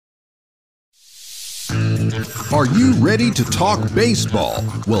Are you ready to talk baseball?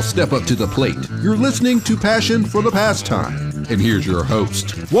 Well, step up to the plate. You're listening to Passion for the Pastime. And here's your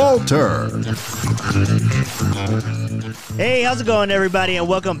host, Walter. Hey, how's it going, everybody? And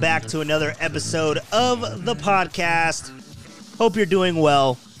welcome back to another episode of the podcast. Hope you're doing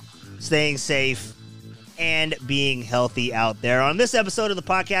well, staying safe, and being healthy out there. On this episode of the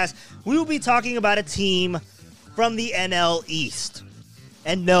podcast, we will be talking about a team from the NL East.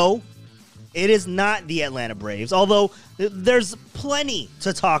 And no, it is not the Atlanta Braves, although there's plenty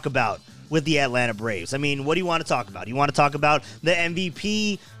to talk about with the Atlanta Braves. I mean, what do you want to talk about? You want to talk about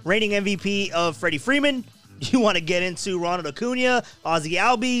the reigning MVP of Freddie Freeman? You want to get into Ronald Acuna, Ozzie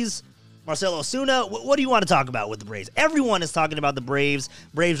Albies, Marcell Ozuna? What do you want to talk about with the Braves? Everyone is talking about the Braves.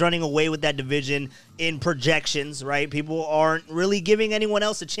 Braves running away with that division in projections, right? People aren't really giving anyone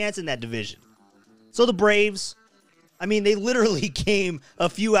else a chance in that division. So the Braves, I mean, they literally came a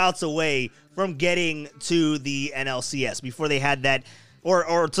few outs away from getting to the NLCS before they had that,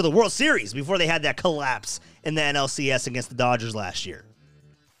 or to the World Series before they had that collapse in the NLCS against the Dodgers last year.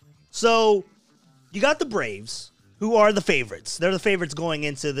 So you got the Braves, who are the favorites. They're the favorites going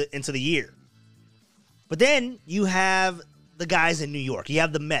into the year. But then you have the guys in New York. You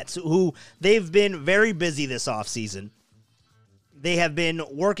have the Mets, who they've been very busy this offseason. They have been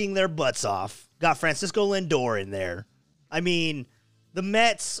working their butts off. Got Francisco Lindor in there. I mean, the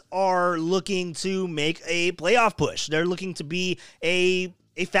Mets are looking to make a playoff push. They're looking to be a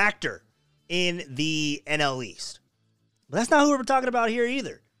factor in the NL East. But that's not who we're talking about here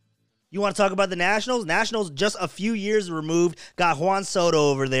either. You want to talk about the Nationals? Nationals just a few years removed, got Juan Soto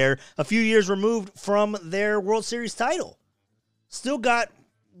over there, a few years removed from their World Series title. Still got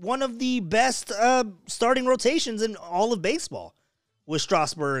one of the best starting rotations in all of baseball with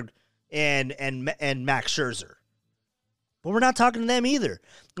Strasburg and Max Scherzer. But we're not talking to them either.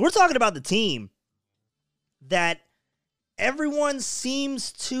 We're talking about the team that everyone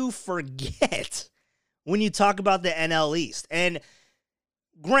seems to forget when you talk about the NL East. And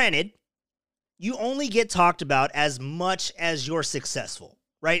granted, you only get talked about as much as you're successful,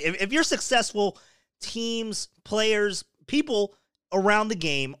 right? If you're successful, teams, players, people around the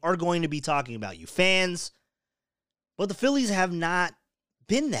game are going to be talking about you, fans. But the Phillies have not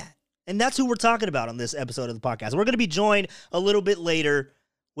been that. And that's who we're talking about on this episode of the podcast. We're going to be joined a little bit later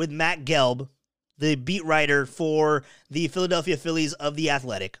with Matt Gelb, the beat writer for the Philadelphia Phillies of The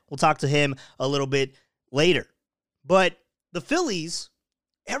Athletic. We'll talk to him a little bit later. But the Phillies,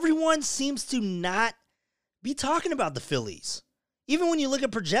 everyone seems to not be talking about the Phillies. Even when you look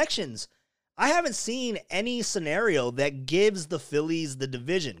at projections, I haven't seen any scenario that gives the Phillies the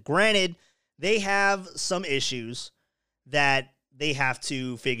division. Granted, they have some issues that they have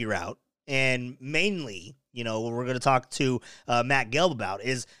to figure out. And mainly, what we're going to talk to Matt Gelb about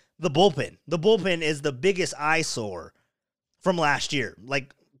is the bullpen. The bullpen is the biggest eyesore from last year.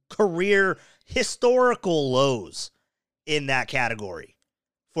 Like career historical lows in that category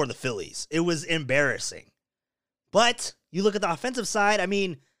for the Phillies. It was embarrassing. But you look at the offensive side, I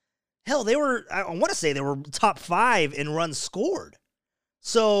mean, hell, I want to say they were top 5 in runs scored.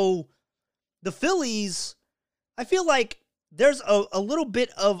 So the Phillies, I feel like there's a little bit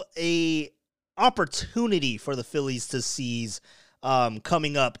of a opportunity for the Phillies to seize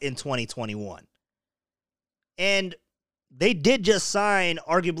coming up in 2021. And they did just sign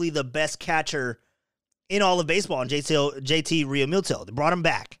arguably the best catcher in all of baseball, in JT Realmuto. They brought him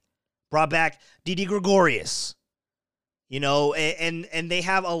back. Brought back Didi Gregorius. And they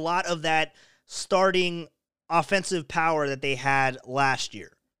have a lot of that starting offensive power that they had last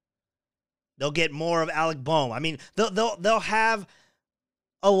year. They'll get more of Alec Bohm. I mean, they'll have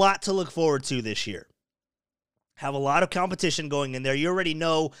a lot to look forward to this year. Have a lot of competition going in there. You already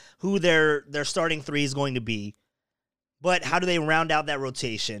know who their starting 3 is going to be. But how do they round out that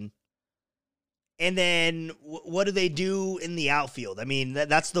rotation? And then what do they do in the outfield? I mean,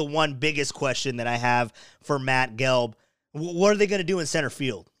 that's the one biggest question that I have for Matt Gelb. What are they going to do in center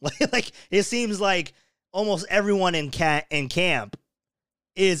field? Like it seems like almost everyone in camp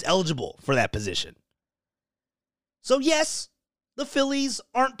is eligible for that position. So yes, the Phillies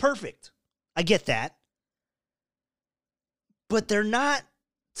aren't perfect. I get that. But they're not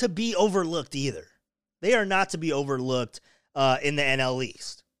to be overlooked either. They are not to be overlooked in the NL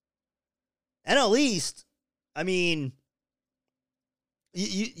East. NL East, I mean,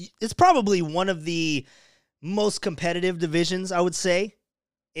 it's probably one of the most competitive divisions, I would say,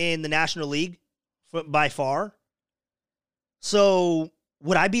 in the National League by far. So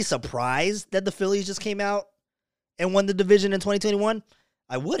would I be surprised that the Phillies just came out and won the division in 2021?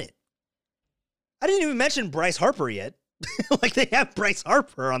 I wouldn't. I didn't even mention Bryce Harper yet. Like, they have Bryce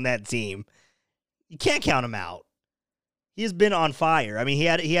Harper on that team. You can't count him out. He has been on fire. I mean,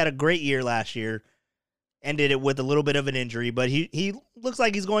 he had a great year last year, ended it with a little bit of an injury, but he looks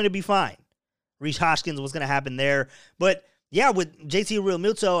like he's going to be fine. Rhys Hoskins, what's going to happen there? But yeah, with JT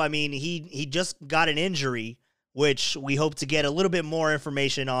Realmuto, I mean, he just got an injury, which we hope to get a little bit more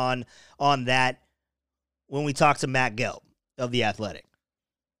information on that when we talk to Matt Gelb of The Athletic.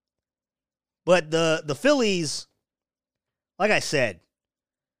 But the Phillies, like I said,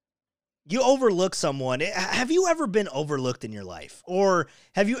 you overlook someone. Have you ever been overlooked in your life? Or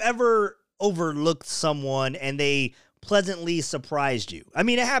have you ever overlooked someone and they pleasantly surprised you? I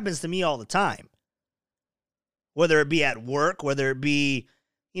mean, it happens to me all the time. Whether it be at work, whether it be,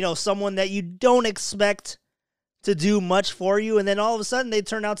 someone that you don't expect to do much for you, and then all of a sudden they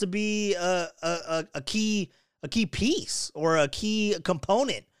turn out to be a key piece or a key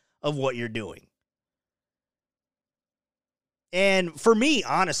component of what you're doing. And for me,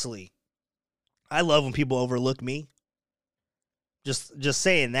 honestly, I love when people overlook me. Just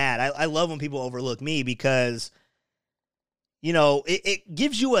saying that. I love when people overlook me because, it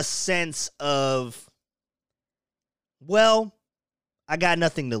gives you a sense of, well, I got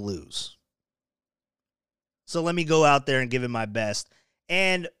nothing to lose. So let me go out there and give it my best.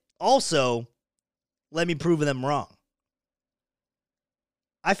 And also, let me prove them wrong.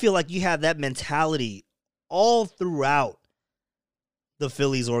 I feel like you have that mentality all throughout the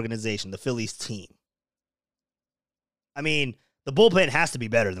Phillies organization, the Phillies team. I mean, the bullpen has to be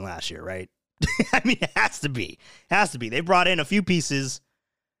better than last year, right? I mean, it has to be. They brought in a few pieces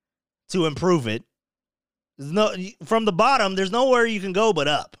to improve it. From the bottom, there's nowhere you can go but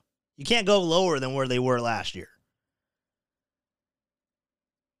up. You can't go lower than where they were last year.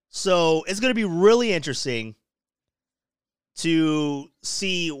 So it's going to be really interesting to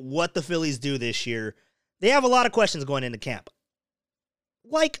see what the Phillies do this year. They have a lot of questions going into camp.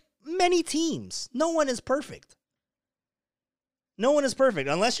 Like many teams, no one is perfect. No one is perfect,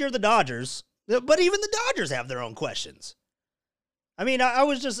 unless you're the Dodgers. But even the Dodgers have their own questions. I mean, I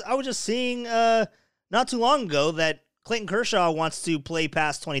was just seeing not too long ago that Clayton Kershaw wants to play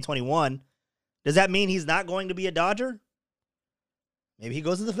past 2021. Does that mean he's not going to be a Dodger? Maybe he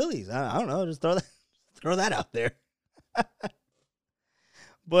goes to the Phillies. I don't know. Just throw that out there.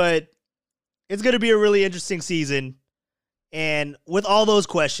 But it's going to be a really interesting season. And with all those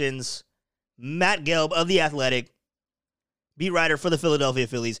questions, Matt Gelb of The Athletic, beat writer for the Philadelphia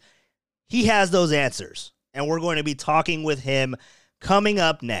Phillies, he has those answers. And we're going to be talking with him coming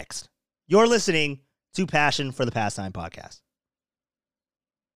up next. You're listening to Passion for the Pastime podcast.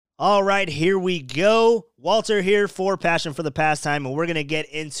 All right, here we go. Walter here for Passion for the Pastime, and we're going to get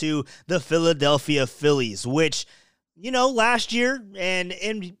into the Philadelphia Phillies, which, last year and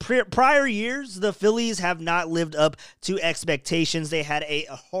in prior years, the Phillies have not lived up to expectations. They had a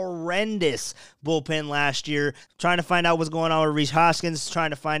horrendous bullpen last year. Trying to find out what's going on with Rhys Hoskins,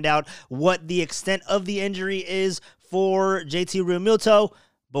 trying to find out what the extent of the injury is for JT Realmuto.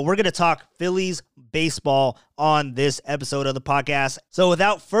 But we're going to talk Phillies baseball on this episode of the podcast. So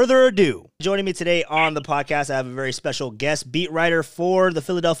without further ado, joining me today on the podcast, I have a very special guest, beat writer for the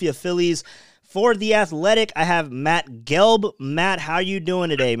Philadelphia Phillies. For The Athletic, I have Matt Gelb. Matt, how are you doing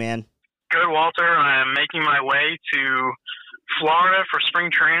today, man? Good, Walter. I'm making my way to Florida for spring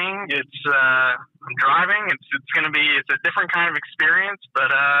training. I'm driving. It's a different kind of experience,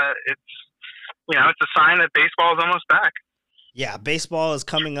 but it's a sign that baseball is almost back. Yeah, baseball is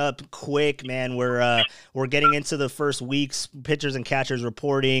coming up quick, man. We're getting into the first weeks, pitchers and catchers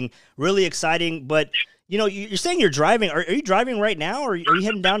reporting. Really exciting, but you're saying you're driving. Are you driving right now, or are you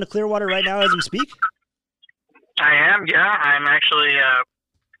heading down to Clearwater right now as we speak? I am. Yeah, I'm actually.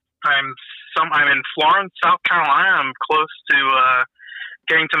 I'm in Florence, South Carolina. I'm close to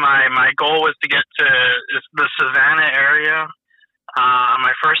getting to my goal was to get to the Savannah area on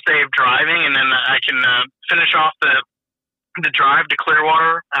my first day of driving, and then I can finish off the drive to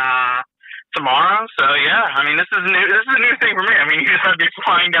Clearwater tomorrow. So yeah, I mean, this is a new thing for me. I mean, you gotta be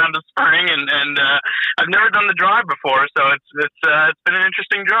flying down to Spring, and I've never done the drive before, so it's been an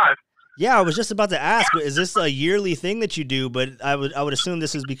interesting drive. Yeah, I was just about to ask, is this a yearly thing that you do? But I would assume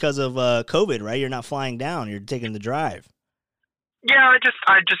this is because of COVID, right? You're not flying down; you're taking the drive. Yeah, I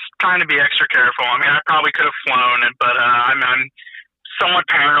just trying to be extra careful. I mean, I probably could have flown it, but I'm somewhat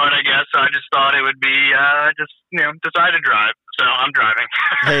paranoid, I guess. So I just thought it would be decide to drive. So I'm driving.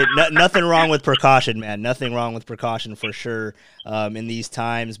 Hey, nothing wrong with precaution, man. Nothing wrong with precaution for sure in these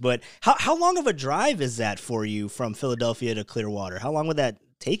times. But how long of a drive is that for you from Philadelphia to Clearwater? How long would that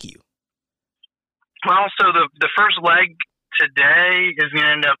take you? Well, so the first leg today is going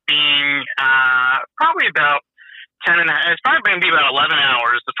to end up being probably about 10 and a half. It's probably going to be about 11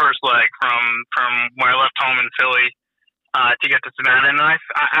 hours, the first leg from from where I left home in Philly to get to Savannah. And I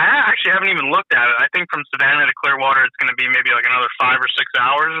actually haven't even looked at it. I think from Savannah to Clearwater, it's going to be maybe like another 5 or 6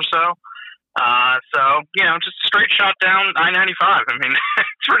 hours or so. So, just a straight shot down I-95. I mean,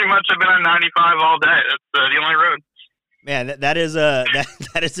 it's pretty much I've been on 95 all day. That's the only road. Man, that is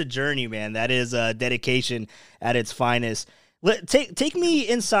a journey, man. That is dedication at its finest. Take me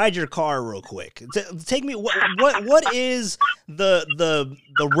inside your car real quick. Take me. What is the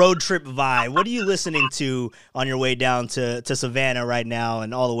road trip vibe? What are you listening to on your way down to Savannah right now,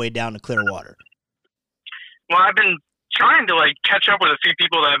 and all the way down to Clearwater? Well, I've been trying to catch up with a few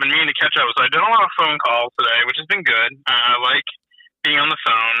people that I've been meaning to catch up with. So I've done a lot of phone calls today, which has been good. I like being on the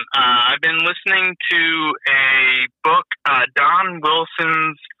phone. I've been listening to a book. Don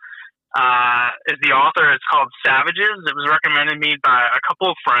Wilson's is the author. It's called Savages. It was recommended me by a couple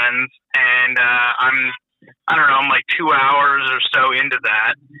of friends, and I'm like 2 hours or so into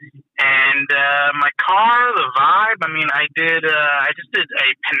that. And my car, the vibe. I mean, I just did a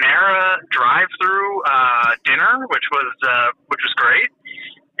Panera drive-through dinner, which was great.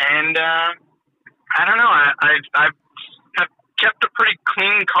 And I don't know. I've kept a pretty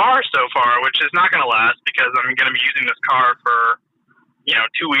clean car so far, which is not going to last because I'm going to be using this car for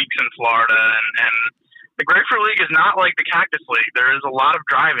 2 weeks in Florida, and the Grapefruit League is not like the Cactus League. There is a lot of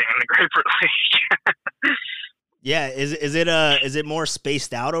driving in the Grapefruit League. Yeah, is it more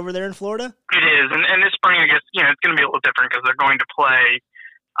spaced out over there in Florida? It is, and this spring I guess it's going to be a little different because they're going to play.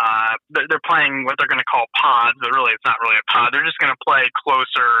 They're playing what they're going to call pods, but really it's not really a pod. They're just going to play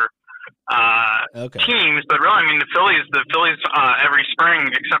closer teams. But really, I mean, the Phillies every spring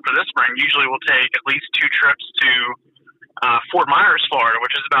except for this spring usually will take at least 2 trips to Fort Myers, Florida,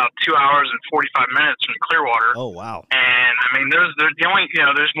 which is about 2 hours and 45 minutes from Clearwater. Oh, wow. And I mean, there's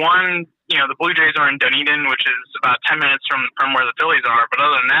one, the Blue Jays are in Dunedin, which is about 10 minutes from where the Phillies are. But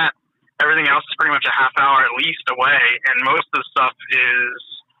other than that, everything else is pretty much a half hour at least away. And most of the stuff is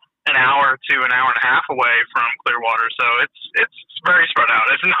an hour to an hour and a half away from Clearwater. So it's very spread out.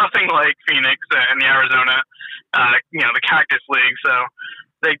 It's nothing like Phoenix and the Arizona, the Cactus League. So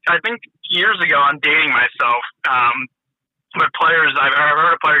I think years ago, I'm dating myself, but I've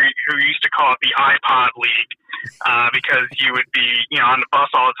heard a player who used to call it the iPod League, because you would be, on the bus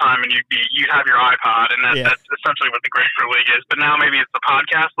all the time and you'd have your iPod, and that's essentially what the Grapefruit League is. But now maybe it's the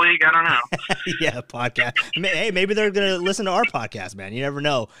podcast league. I don't know. Yeah, podcast. Hey, maybe they're going to listen to our podcast, man. You never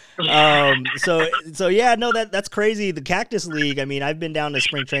know. So yeah, no, that's crazy. The Cactus League. I mean, I've been down to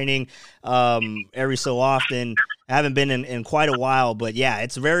spring training, every so often. I haven't been in quite a while, but yeah,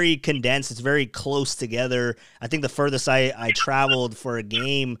 it's very condensed. It's very close together. I think the furthest I traveled for a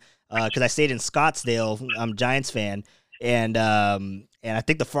game, because I stayed in Scottsdale. I'm a Giants fan, and I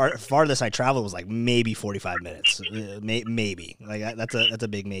think the farthest I traveled was like maybe 45 minutes, maybe. Like that's a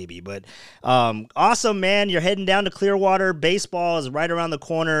big maybe. But awesome, man. You're heading down to Clearwater. Baseball is right around the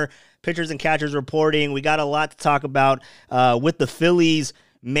corner. Pitchers and catchers reporting. We got a lot to talk about with the Phillies.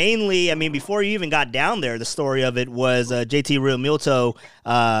 Mainly, I mean, before you even got down there, the story of it was JT Realmuto.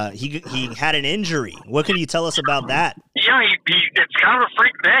 He had an injury. What can you tell us about that? Yeah, it's kind of a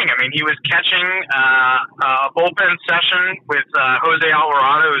freak thing. I mean, he was catching a bullpen session with Jose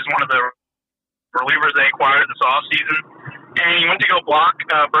Alvarado, who's one of the relievers they acquired this offseason. And he went to go block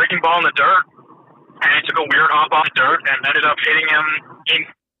a breaking ball in the dirt, and he took a weird hop off the dirt and ended up hitting him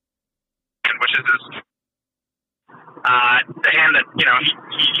which is his the hand that,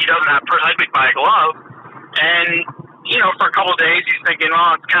 he doesn't have precisely by a glove. And, for a couple of days he's thinking,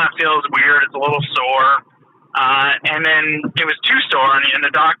 oh, it kind of feels weird. It's a little sore. And then it was too sore, and the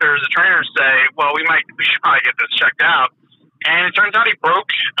doctors, the trainers say, well, we should probably get this checked out. And it turns out he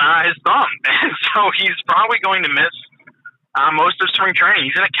broke his thumb. And so he's probably going to miss most of spring training.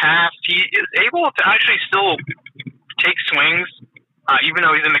 He's in a cast. He is able to actually still take swings, even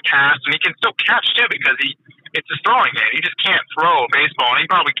though he's in the cast, and he can still catch too because it's his throwing hand. He just can't throw a baseball, and he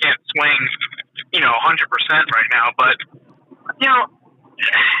probably can't swing, 100% right now. But,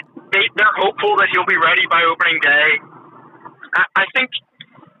 they're hopeful that he'll be ready by opening day. I think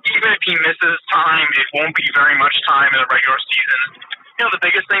even if he misses time, it won't be very much time in the regular season. The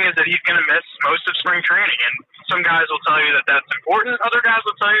biggest thing is that he's going to miss most of spring training, and some guys will tell you that that's important. Other guys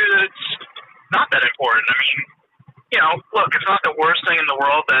will tell you that it's not that important. I mean, look, it's not the worst thing in the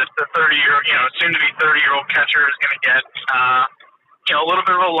world that the soon-to-be 30-year-old catcher is going to get, a little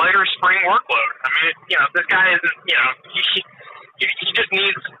bit of a lighter spring workload. I mean, this guy isn't, he just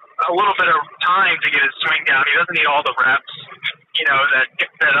needs a little bit of time to get his swing down. He doesn't need all the reps,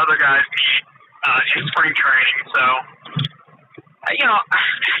 that other guys need in spring training. So,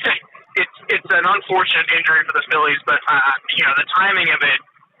 it's an unfortunate injury for the Phillies, but, the timing of it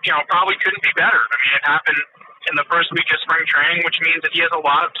probably couldn't be better. I mean, it happened in the first week of spring training, which means that he has a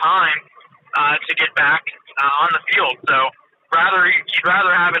lot of time to get back on the field. So you'd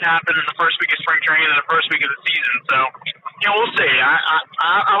rather have it happen in the first week of spring training than the first week of the season. So, we'll see.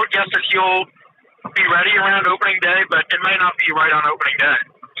 I would guess that he'll be ready around opening day, but it may not be right on opening day.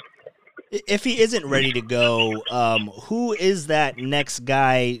 If he isn't ready to go, who is that next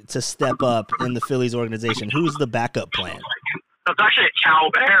guy to step up in the Phillies organization? Who's the backup plan? It's actually a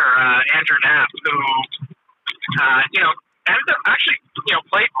Gelb, Andrew Knapp, who, ended up actually,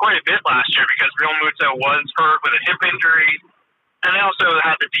 played quite a bit last year because Real Muto was hurt with a hip injury, and they also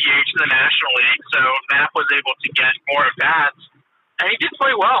had the DH in the National League, so Knapp was able to get more at-bats, and he did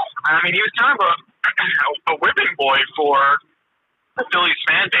play well. I mean, he was kind of a whipping boy for the Phillies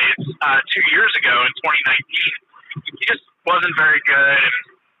fan base 2 years ago in 2019. He just wasn't very good and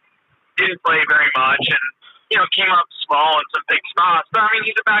didn't play very much, and came up small in some big spots. But I mean,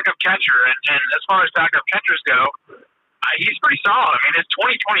 he's a backup catcher, and as far as backup catchers go, he's pretty solid. I mean, his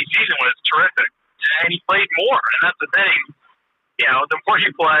 2020 season was terrific, and he played more, and that's the thing. The more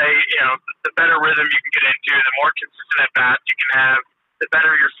you play, the better rhythm you can get into, the more consistent at bats you can have, the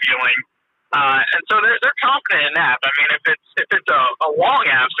better you're feeling. And so they're confident in that. I mean, if it's a long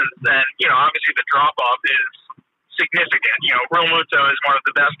absence, then obviously the drop off is significant. Real Muto is one of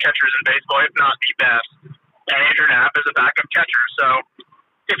the best catchers in baseball, if not the best, and Andrew Knapp is a backup catcher. So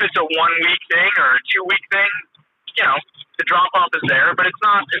if it's a 1 week thing or a 2 week thing, the drop off is there, but it's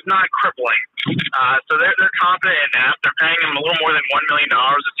not crippling. So they're confident in Knapp. They're paying him a little more than $1 million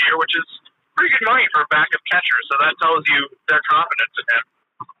this year, which is pretty good money for a backup catcher. So that tells you their confidence in him.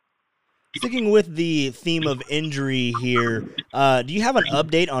 Sticking with the theme of injury here, do you have an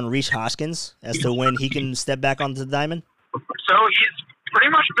update on Rhys Hoskins as to when he can step back onto the diamond? So he's pretty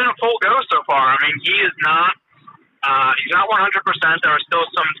much been a full go so far. I mean, he is not he's not 100%. There are still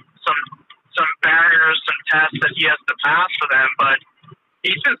some barriers, some tests that he has to pass for them, but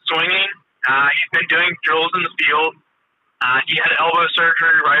he's been swinging. He's been doing drills in the field. He had elbow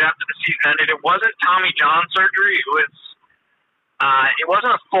surgery right after the season ended. It wasn't Tommy John surgery. It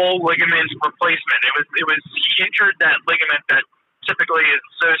wasn't a full ligament replacement. It was he injured that ligament that typically is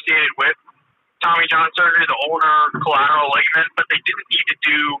associated with Tommy John surgery, the ulnar collateral ligament, but they didn't need to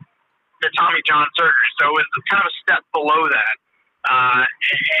do the Tommy John surgery, so it was kind of a step below that.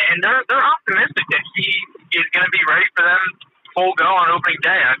 And they're optimistic that he is going to be ready for them full go on opening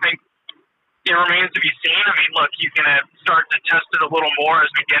day. I think it remains to be seen. I mean, look, he's going to start to test it a little more as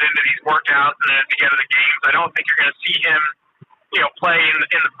we get into these workouts and as we get into the games. I don't think you're going to see him play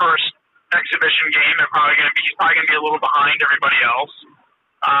in the first exhibition game. He's probably going to be a little behind everybody else.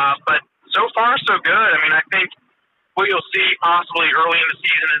 But so far, so good. I mean, I think what you'll see possibly early in the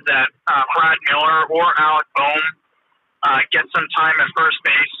season is that Brad Miller or Alec Bohm get some time at first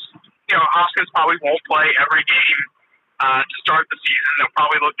base. Hoskins probably won't play every game to start the season. They'll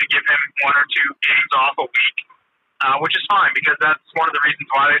probably look to give him 1 or 2 games off a week, which is fine because that's one of the reasons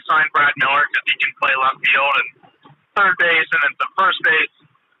why they signed Brad Miller, because he can play left field and third base and then some first base.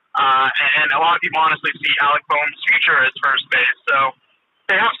 And a lot of people honestly see Alec Bohm's future as first base. So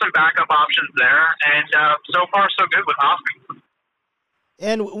they have some backup options there, and so far so good with Hoskins.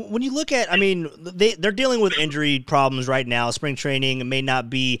 And when you look at, I mean, they're dealing with injury problems right now. Spring training may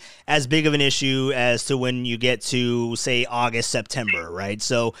not be as big of an issue as to when you get to, say, August, September, right?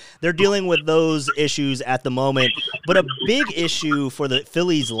 So they're dealing with those issues at the moment. But a big issue for the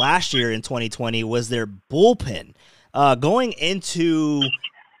Phillies last year in 2020 was their bullpen. Going into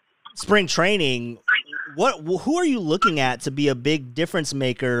spring training, who are you looking at to be a big difference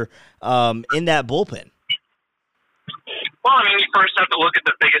maker in that bullpen? Well, I mean, you first have to look at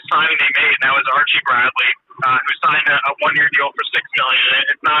the biggest signing they made, and that was Archie Bradley, who signed a 1-year deal for $6 million.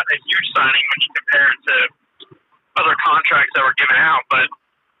 It's not a huge signing when you compare it to other contracts that were given out, but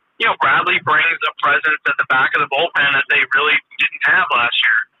Bradley brings a presence at the back of the bullpen that they really didn't have last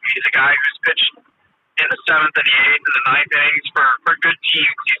year. He's a guy who's pitched in the 7th and the 8th and the 9th innings for good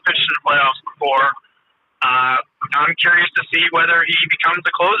teams. He's pitched in the playoffs before. I'm curious to see whether he becomes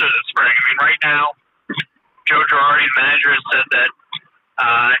a closer this spring. I mean, right now, Joe Girardi, the manager, has said that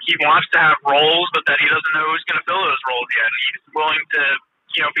he wants to have roles, but that he doesn't know who's going to fill those roles yet. He's willing to,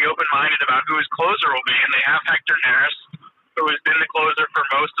 be open-minded about who his closer will be. And they have Hector Neris, who has been the closer for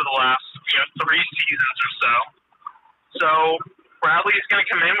most of the last, 3 seasons or so. So Bradley is going to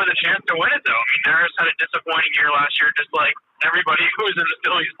come in with a chance to win it, though. I mean, Neris had a disappointing year last year, just like everybody who was in the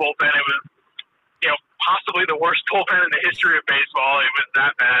Phillies bullpen. It was, possibly the worst bullpen in the history of baseball. It was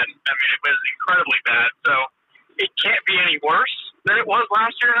that bad. I mean, it was incredibly bad. So it can't be any worse than it was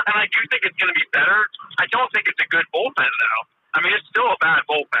last year, and I do think it's going to be better. I don't think it's a good bullpen, though. I mean, it's still a bad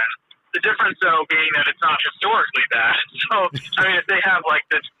bullpen. The difference, though, being that it's not historically bad. So, I mean, if they have, like,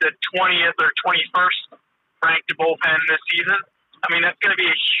 the 20th or 21st ranked bullpen this season, I mean, that's going to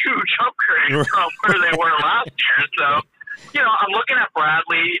be a huge upgrade from where they were last year. So, you know, I'm looking at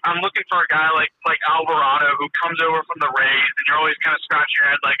Bradley. I'm looking for a guy like Alvarado who comes over from the Rays, and you're always kind of scratching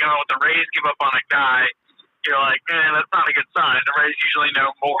your head like, oh, if the Rays give up on a guy, you're like, that's not a good sign. The Rays usually know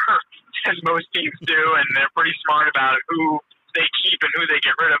more than most teams do, and they're pretty smart about who they keep and who they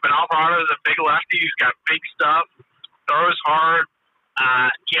get rid of. And Alvarado is a big lefty. He's got big stuff, throws hard,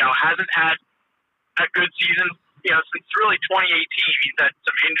 hasn't had a good season, since really 2018. He's had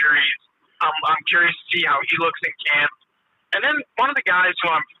some injuries. I'm curious to see how he looks in camp. And then one of the guys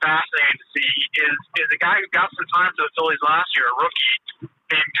who I'm fascinated to see is a guy who got some time for the Phillies last year, a rookie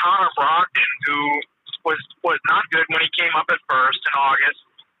named Connor Brogdon, who was not good when he came up at first in August.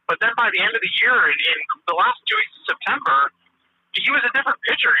 But then by the end of the year, in the last 2 weeks of September, he was a different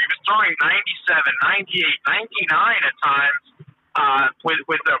pitcher. He was throwing 97, 98, 99 at times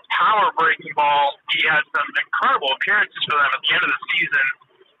with a power-breaking ball. He had some incredible appearances for them at the end of the season.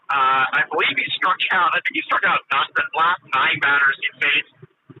 I believe he struck out. I think he struck out the last 9 batters he faced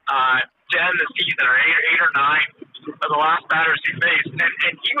to end the season, or 8 or 9 of the last batters he faced.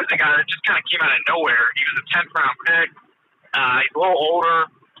 And he was a guy that just kind of came out of nowhere. He was a 10th round pick. He's a little older.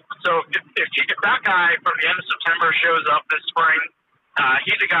 So if that guy from the end of September shows up this spring,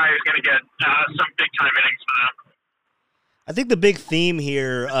 he's a guy who's going to get some big-time innings for them. I think the big theme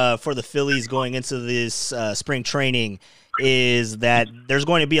here for the Phillies going into this spring training is that there's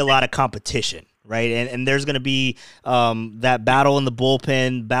going to be a lot of competition, right? And there's going to be that battle in the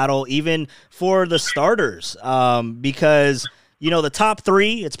bullpen, battle even for the starters, because, the top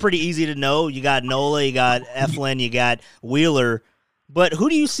 3, it's pretty easy to know. You got Nola, you got Eflin, you got Wheeler. But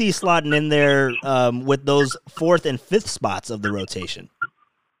who do you see slotting in there with those 4th and 5th spots of the rotation?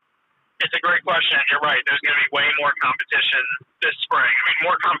 It's a great question. You're right. There's going to be way more competition this spring. I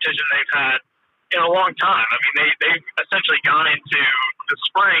mean, more competition they've had in a long time. I mean, they've essentially gone into the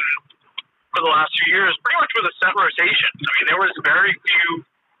spring for the last few years pretty much with a set rotation. I mean, there was very few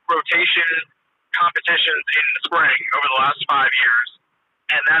rotation competitions in the spring over the last 5 years,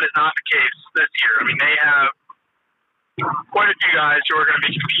 and that is not the case this year. I mean, they have quite a few guys who are going to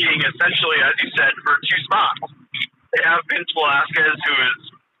be competing essentially, as you said, for 2 spots. They have Vince Velasquez, who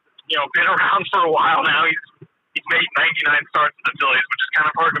has, been around for a while now. He's made 99 starts in the Phillies, which is kind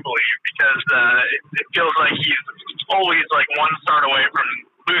of hard to believe because it feels like he's always like 1 start away from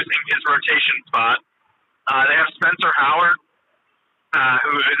losing his rotation spot. They have Spencer Howard,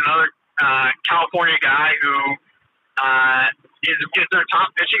 who is another California guy who is their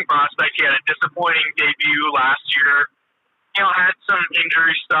top pitching prospect. He had a disappointing debut last year. Had some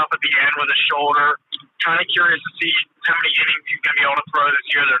injury stuff at the end with his shoulder. Kind of curious to see how many innings he's going to be able to throw this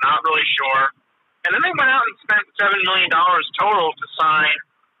year. They're not really sure. And then they went out and spent $7 million total to sign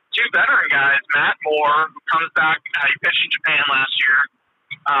 2 veteran guys, Matt Moore, who comes back. He pitched in Japan last year,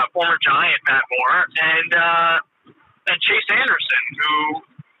 former Giant Matt Moore, and Chase Anderson, who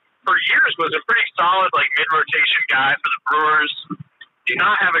for years was a pretty solid mid-rotation guy for the Brewers. Did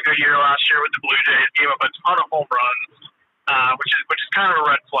not have a good year last year with the Blue Jays. Gave up a ton of home runs, which is kind of a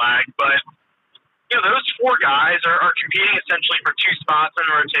red flag. But those 4 guys are competing essentially for 2 spots in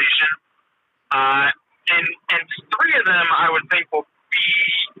the rotation. And 3 of them I would think will be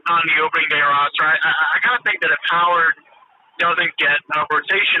on the opening day roster. I gotta think that if Howard doesn't get a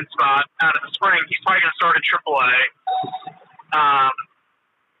rotation spot out of the spring, he's probably gonna start at AAA.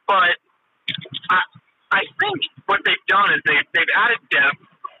 But I think what they've done is they've added depth,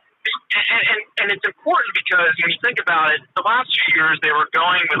 and it's important because when you think about it, the last few years they were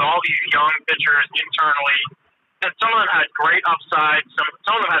going with all these young pitchers internally. And some of them had great upside. Some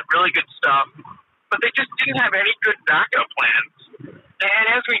of them had really good stuff, but they just didn't have any good backup plans. And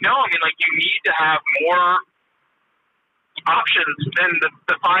as we know, you need to have more options than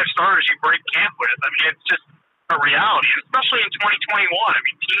the 5 starters you break camp with. It's just a reality, especially in 2021.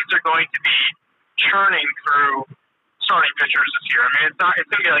 Teams are going to be churning through starting pitchers this year. It's going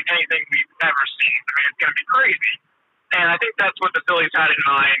to be like anything we've ever seen. It's going to be crazy. And I think that's what the Phillies had in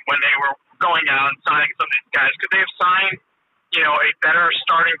mind when they were going out and signing some of these guys. Could they have signed, a better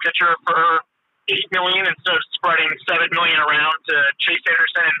starting pitcher for $8 million instead of spreading $7 million around to Chase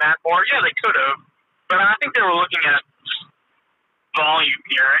Anderson and Matt Moore? Yeah, they could have. But I think they were looking at volume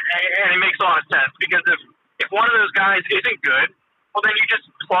here, and it makes a lot of sense because if one of those guys isn't good, well, then you just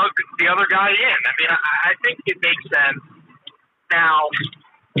plug the other guy in. I think it makes sense. Now,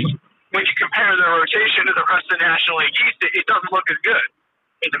 when you compare the rotation to the rest of the National League East, it doesn't look as good.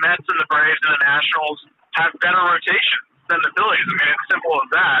 The Mets and the Braves and the Nationals have better rotations than the Phillies. I mean, it's simple as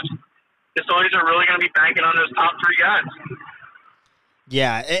that. The Phillies are really going to be banking on those top three guys.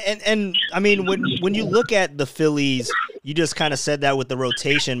 Yeah, and I mean, when you look at the Phillies, you just kind of said that with the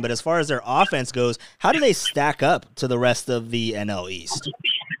rotation, but as far as their offense goes, how do they stack up to the rest of the NL East?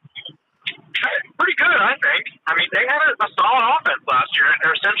 Pretty good, I think. I mean, they had a solid offense last year, and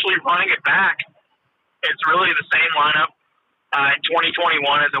they're essentially running it back. It's really the same lineup in 2021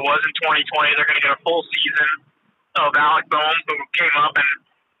 as it was in 2020. They're going to get a full season of Alec Bohm, who came up and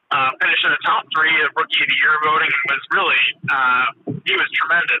finished in the top three of Rookie of the Year voting, and was really he was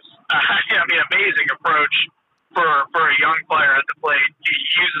tremendous. I mean, amazing approach for a young player at the plate. He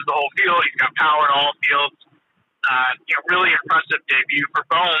uses the whole field. He's got power in all fields. Really impressive debut for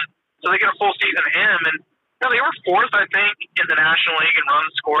Bohm. So they get a full season of him, and they were fourth, I think, in the National League in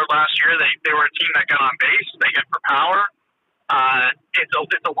runs scored last year. They were a team that got on base. They hit for power. It's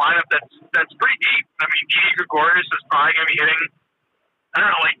a lineup that's pretty deep. I mean, Didi Gregorius is probably going to be hitting, I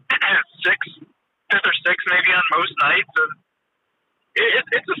don't know, like fifth or sixth maybe on most nights. So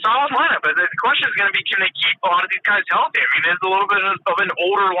it's a solid lineup. But the question is going to be, can they keep a lot of these guys healthy? I mean, it's a little bit of an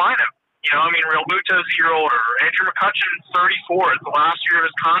older lineup. I mean, Real Muto's a year older. Andrew McCutchen's 34. It's the last year of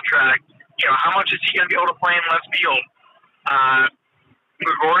his contract. How much is he going to be able to play in left field?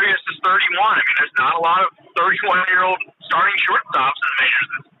 Gregorius is 31. I mean, there's not a lot of 31-year-old starting shortstops in the majors.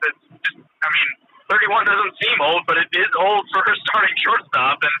 It's just, I mean, 31 doesn't seem old, but it is old for a starting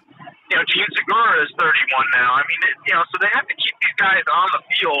shortstop. And, Gene Segura is 31 now. I mean, so they have to keep these guys on the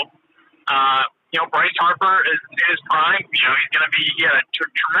field. Bryce Harper is in his prime. He had a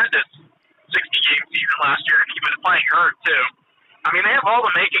tremendous 60-game season last year, and he was playing hurt too. I mean, they have all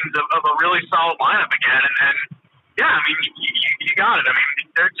the makings of a really solid lineup again, and yeah, I mean, you got it. I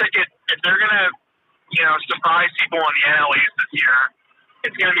mean, their ticket, if they're gonna, surprise people in the NL East this year,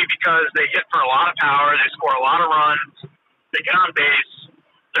 it's gonna be because they hit for a lot of power, they score a lot of runs, they get on base.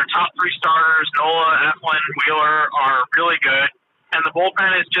 Their top three starters, Nola, Eflin, Wheeler, are really good, and the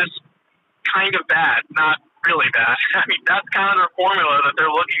bullpen is just kind of bad, not really bad. I mean, that's kind of their formula that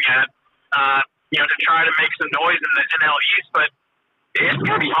they're looking at, to try to make some noise in the NL East, but it's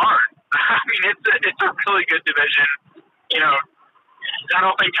going to be hard. I mean, it's a really good division.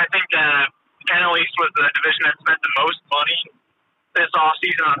 I think NL East was the division that spent the most money this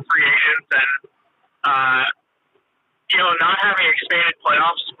offseason on free agents, and, not having expanded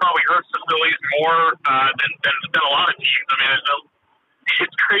playoffs probably hurts the Phillies more than a lot of teams. I mean,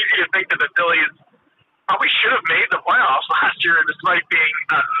 it's crazy to think that the Phillies probably should have made the playoffs last year despite being,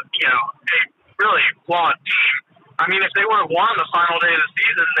 a really flawed team. I mean, if they would have won the final day of the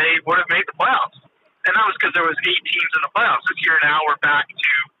season, they would have made the playoffs. And that was because there was 8 teams in the playoffs. This year now we're back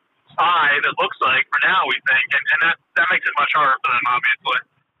to 5, it looks like, for now, we think. And that makes it much harder for them, obviously.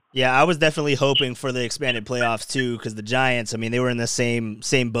 Yeah, I was definitely hoping for the expanded playoffs, too, because the Giants, I mean, they were in the same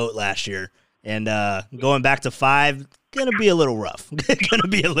boat last year. And going back to 5, gonna be a little rough.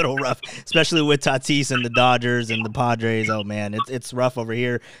 Especially with Tatis and the Dodgers and the Padres. Oh man, it's rough over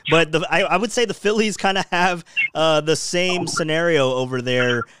here. But I would say the Phillies kind of have the same scenario over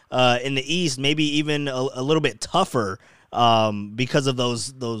there in the East, maybe even a little bit tougher because of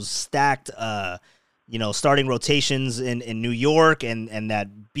those stacked starting rotations in New York and that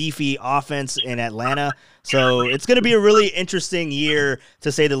beefy offense in Atlanta. So it's going to be a really interesting year,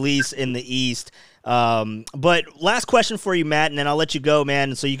 to say the least, in the East. But last question for you, Matt, and then I'll let you go,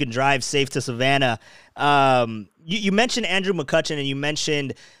 man, so you can drive safe to Savannah. You mentioned Andrew McCutchen and you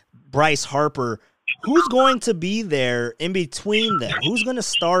mentioned Bryce Harper. Who's going to be there in between them? Who's going to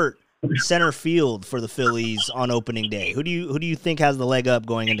start center field for the Phillies on opening day? Who do you think has the leg up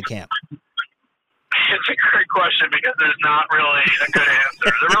going into camp? It's a great question because there's not really a good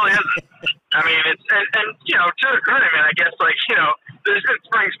answer. There really isn't. I mean, it's and to their credit, man, I guess there's been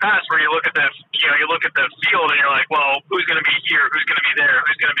springs past where you look at the field and you're like, well, who's going to be here? Who's going to be there?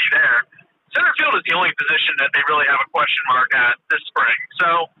 Who's going to be there? Center field is the only position that they really have a question mark at this spring.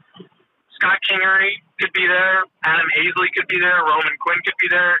 So Scott Kingery could be there, Adam Hazley could be there, Roman Quinn could be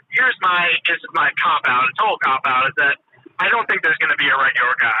there. This is my cop out, a total cop out, is that I don't think there's going to be a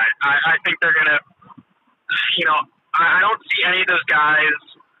regular guy. I think they're going to. I don't see any of those guys,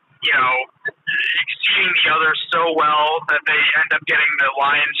 exceeding the others so well that they end up getting the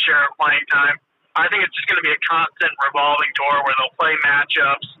lion's share of playing time. I think it's just going to be a constant revolving door where they'll play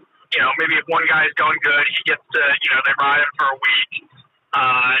matchups. Maybe if one guy's going good, he gets to, they ride him for a week.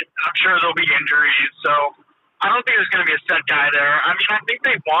 I'm sure there'll be injuries. So I don't think there's going to be a set guy there. I mean, I think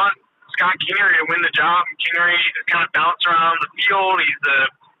they want Scott Kingery to win the job. Kingery is kind of bounce around the field. He's the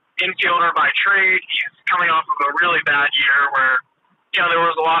infielder by trade. He's coming off of a really bad year where, there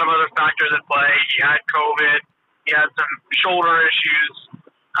was a lot of other factors at play. He had COVID. He had some shoulder issues.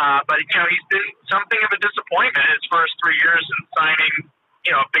 But, he's been something of a disappointment his first 3 years in signing,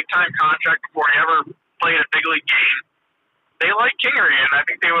 a big-time contract before he ever played a big league game. They like Kingery, and I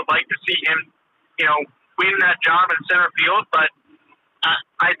think they would like to see him, win that job in center field. But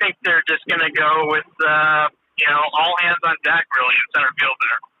I think they're just going to go with, all hands on deck, really, in center field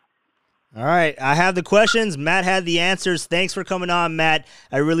there. All right, I have the questions. Matt had the answers. Thanks for coming on, Matt.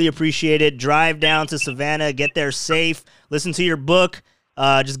 I really appreciate it. Drive down to Savannah, get there safe, listen to your book.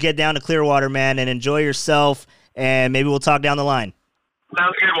 Just get down to Clearwater, man, and enjoy yourself, and maybe we'll talk down the line.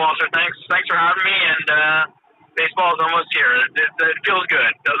 Sounds good, Walter. Thanks for having me, and baseball is almost here. It feels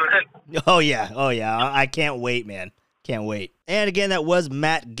good, doesn't it? Oh, yeah. I can't wait, man. Can't wait. And again, that was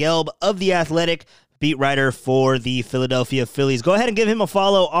Matt Gelb of The Athletic, beat writer for the Philadelphia Phillies. Go ahead and give him a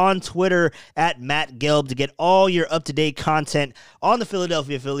follow on Twitter at Matt Gelb to get all your up-to-date content on the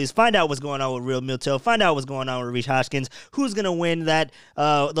Philadelphia Phillies. Find out what's going on with Real Muto. Find out what's going on with Rhys Hoskins. Who's going to win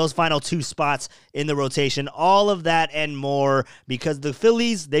those final 2 spots in the rotation. All of that and more, because the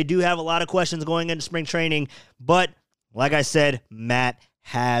Phillies, they do have a lot of questions going into spring training. But like I said, Matt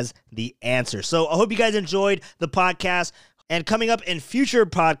has the answer. So I hope you guys enjoyed the podcast. And coming up in future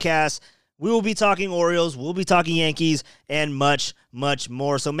podcasts, we will be talking Orioles, we'll be talking Yankees, and much, much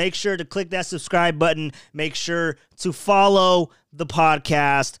more. So make sure to click that subscribe button. Make sure to follow the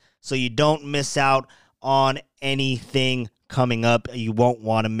podcast so you don't miss out on anything coming up. You won't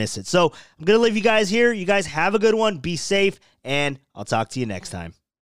want to miss it. So I'm going to leave you guys here. You guys have a good one. Be safe, and I'll talk to you next time.